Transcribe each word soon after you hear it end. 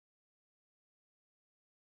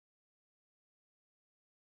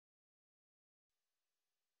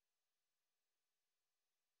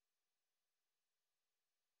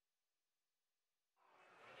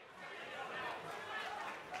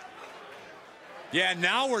Yeah,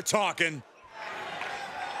 now we're talking.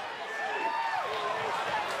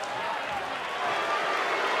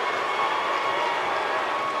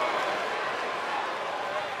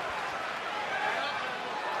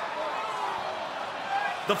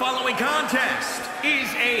 The following contest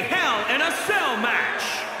is a Hell in a Cell match.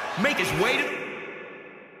 Make his way to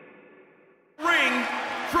the ring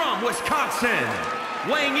from Wisconsin,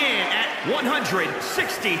 weighing in at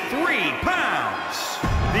 163 pounds,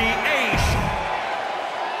 the Ace.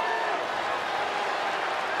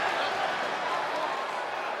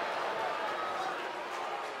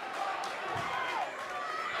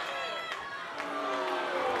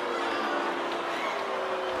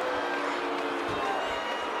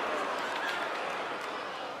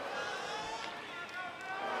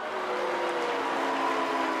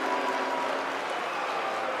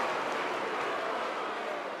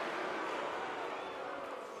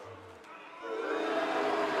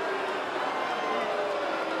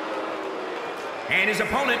 And his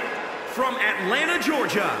opponent from Atlanta,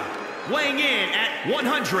 Georgia, weighing in at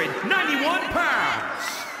 191 pounds,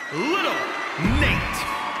 Little Nate.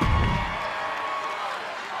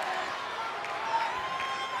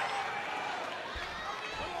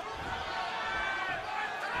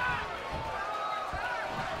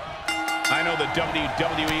 I know the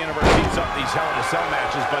WWE Universe heats up these Hell in a Cell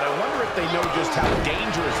matches, but I wonder if they know just how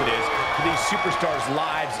dangerous it is for these superstars'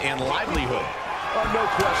 lives and livelihood. Oh, no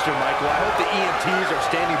question, Michael. I hope the EMTs are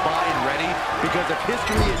standing by and ready, because if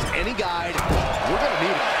history is any guide, we're going to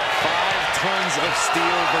need it. 5 tons of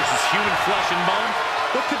steel versus human flesh and bone.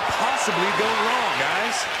 What could possibly go wrong,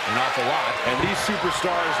 guys? An awful lot. And these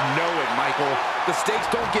superstars know it, Michael. The stakes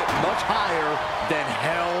don't get much higher than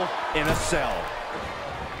Hell in a Cell.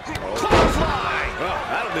 Clothesline! Oh,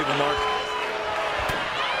 that'll leave a mark.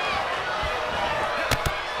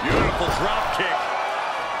 Beautiful drop kick.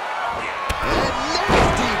 And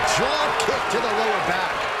nasty drop kick to the lower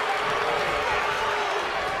back.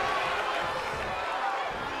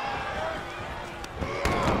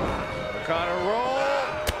 Got a roll.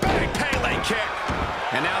 Big Pele kick.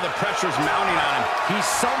 And now the pressure's mounting on him. He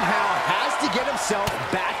somehow has to get himself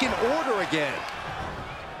back in order again.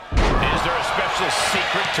 Is there a special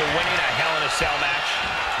secret to winning a Hell in a Cell match?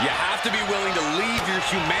 You have to be willing to leave your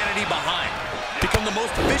humanity behind. Become the most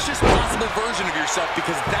vicious possible version of yourself,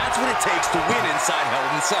 because that's what it takes to win inside Hell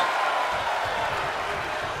in a Cell.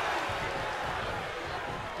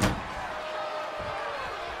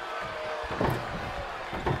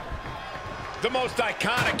 The most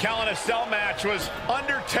iconic Hell in a Cell match was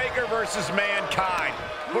Undertaker versus Mankind.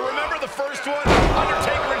 But remember the first one?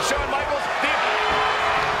 Undertaker and Shawn Michaels?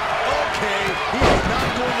 Okay, he is not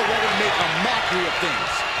going to let him make a mockery of things.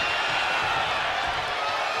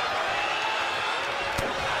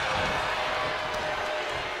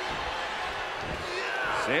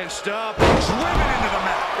 Cinched up, driven into the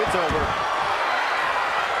mat. It's over.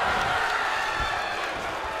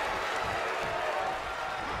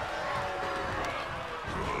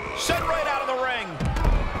 Sent right out of the ring.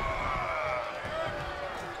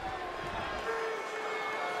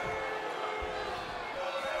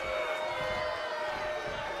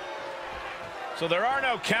 So there are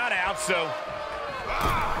no countouts, so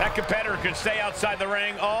that competitor can stay outside the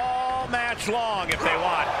ring all match long if they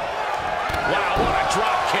want. Wow, what a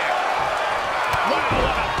drop kick. Wow,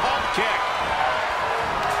 what a pump kick.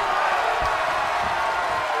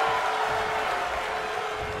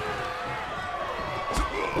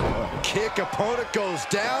 Kick, opponent goes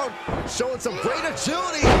down, showing some great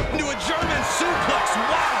agility into a German suplex.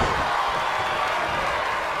 Wow!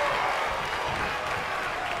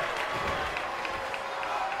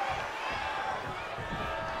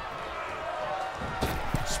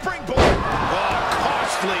 Springboard. Oh,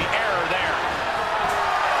 costly error there.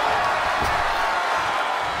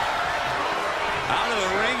 Out of the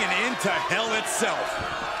ring and into Hell itself.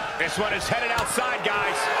 This one is headed outside,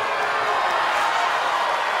 guys.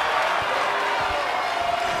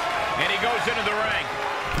 And he goes into the ring.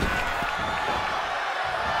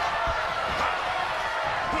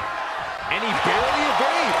 And he barely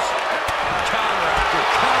evades. Counter after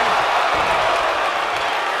counter.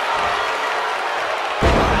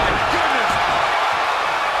 Oh my goodness.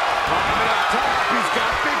 Climbing up top, he's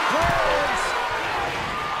got big plans.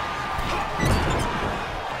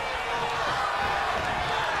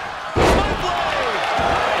 Spike blade.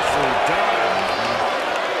 Nicely done.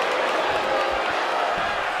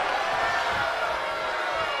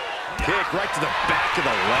 Kick right to the back of the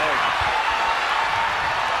leg.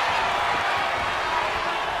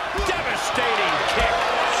 Devastating kick.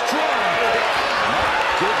 Strong kick. My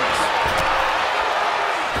goodness.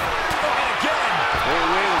 And again. Great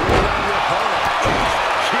way to rule out your opponent.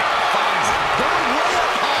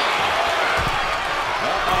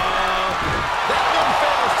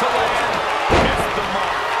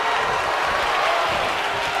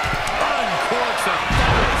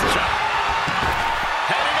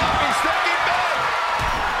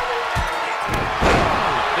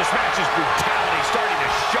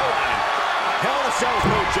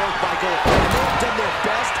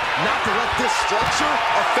 structure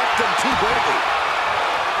affect them too greatly.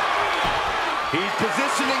 He's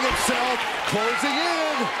positioning himself, closing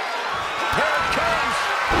in. Here it comes.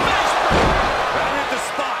 Right hit the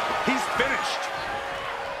spot. He's finished.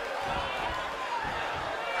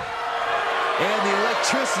 And the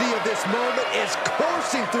electricity of this moment is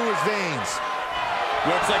coursing through his veins.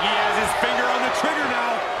 Looks like he has his finger on the trigger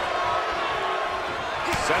now.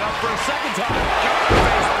 Set up for a second time.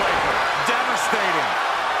 Face breaker. Devastating.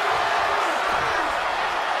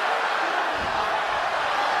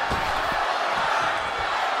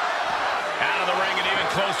 Out of the ring and even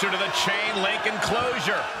closer to the chain link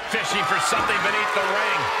enclosure. Fishing for something beneath the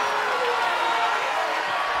ring.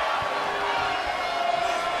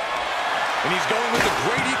 And he's going with a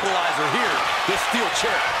great equalizer here, this steel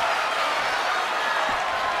chair.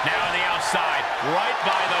 Now on the outside, right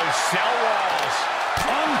by those cell walls.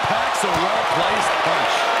 Unpacks a well-placed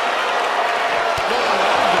punch.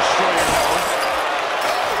 Destroy your nose.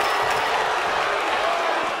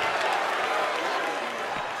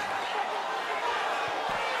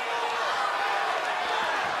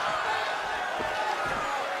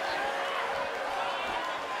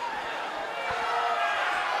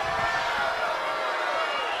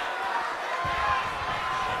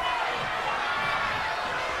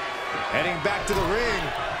 Heading back to the ring.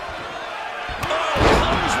 Oh,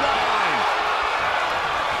 clothesline!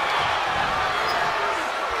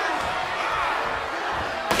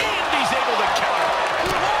 And he's able to counter.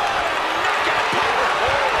 Knockout power.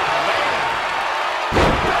 Oh, man.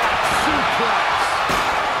 Back suplex.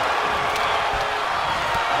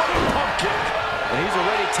 What a pump kick. And he's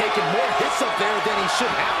already taken more hits up there than he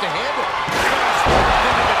should have to handle.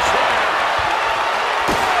 Into the chair.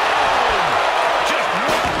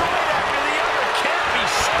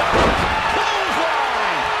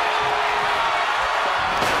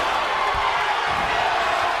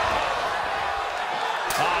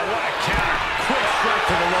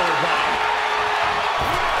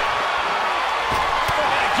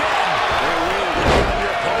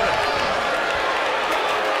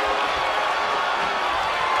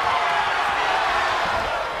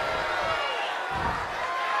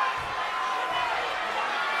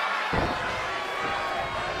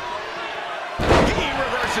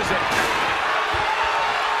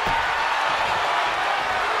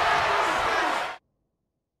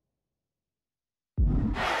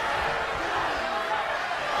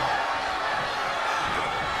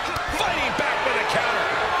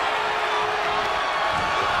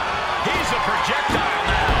 Projectile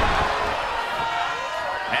now.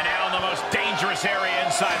 And now in the most dangerous area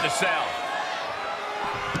inside the cell.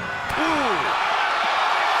 Ooh.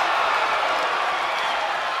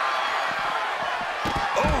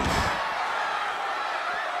 Oh.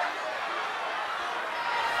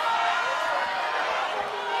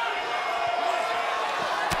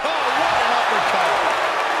 Oh, what an uppercut.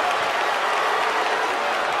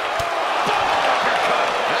 Oh, uppercut.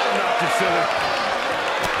 That knocked you silly.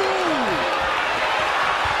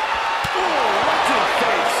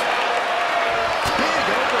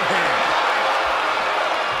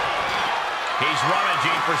 He's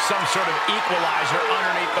rummaging for some sort of equalizer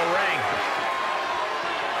underneath the ring.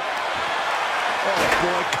 Oh,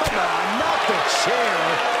 boy, come on, not the chair.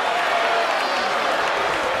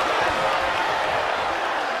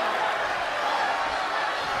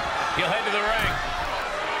 He'll head to the ring.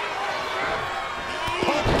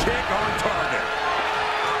 Pump kick on target.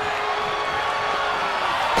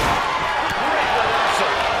 Great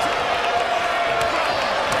reversal.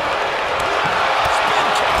 Spin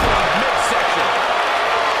kick from midsection.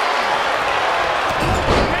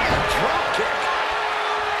 Drop kick.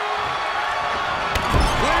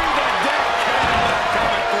 Clear the deck. Cannon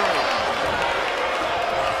coming through.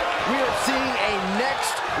 We are seeing a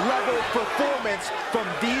next level performance from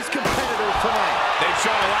these competitors tonight. They've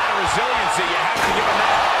shown a lot of resiliency. You have to give them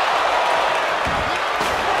that.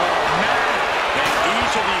 Oh, man. And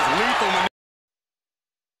each of these lethal maneuvers.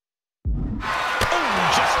 Ooh,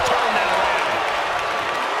 just turn that around.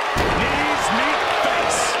 Knees meet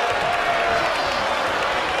face.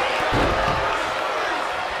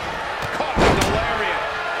 Caught with the lariat.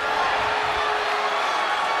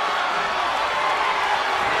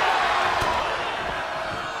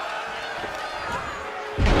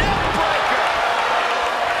 Neckbreaker.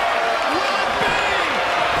 Will it be?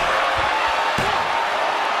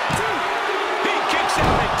 He kicks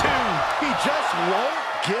out at 2. He just won't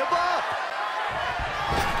give up.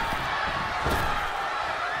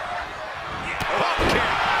 Pump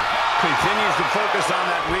kick. Continues to focus on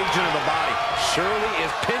that region of the body. Shirley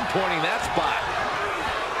is pinpointing that spot.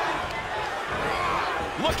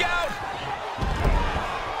 Look out!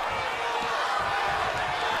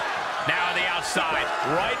 outside,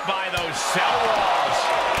 right by those cell walls.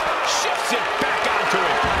 Shifts it back onto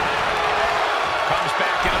him. Comes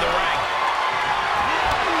back into the ring.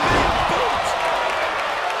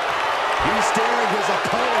 He's staring his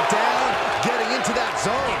opponent down, getting into that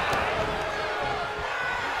zone.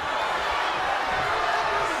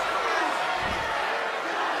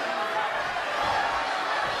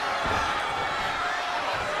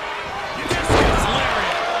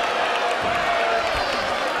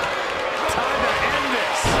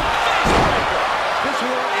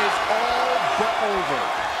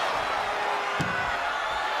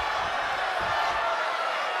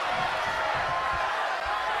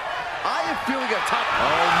 Feeling a top.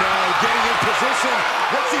 Oh no, getting in position.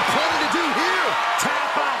 What's he planning to do here?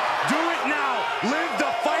 Tap out. Do it now. Live to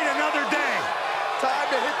fight another day. Time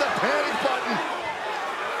to hit the panic button.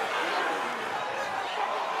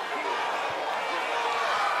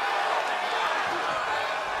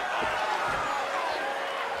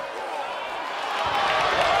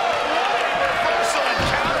 Reversal and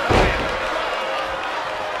counter by him.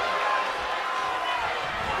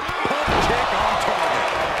 Pump kick on target.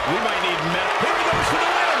 We might need metal. Here he goes for the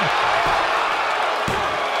win.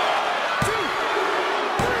 2,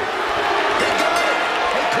 3. He got it.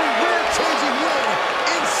 A career-changing win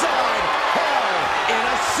inside Hell in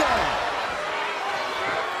a Cell.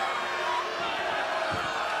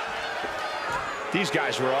 These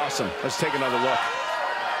guys were awesome. Let's take another look.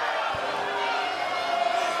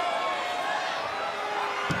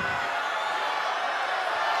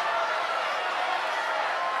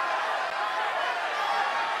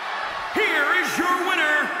 Here is your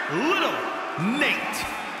winner, Little Nate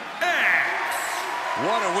X.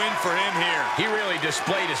 What a win for him here. He really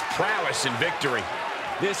displayed his prowess in victory.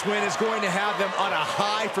 This win is going to have them on a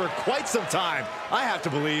high for quite some time, I have to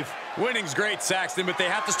believe. Winning's great, Saxton, but they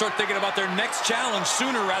have to start thinking about their next challenge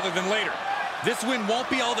sooner rather than later. This win won't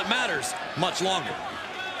be all that matters much longer.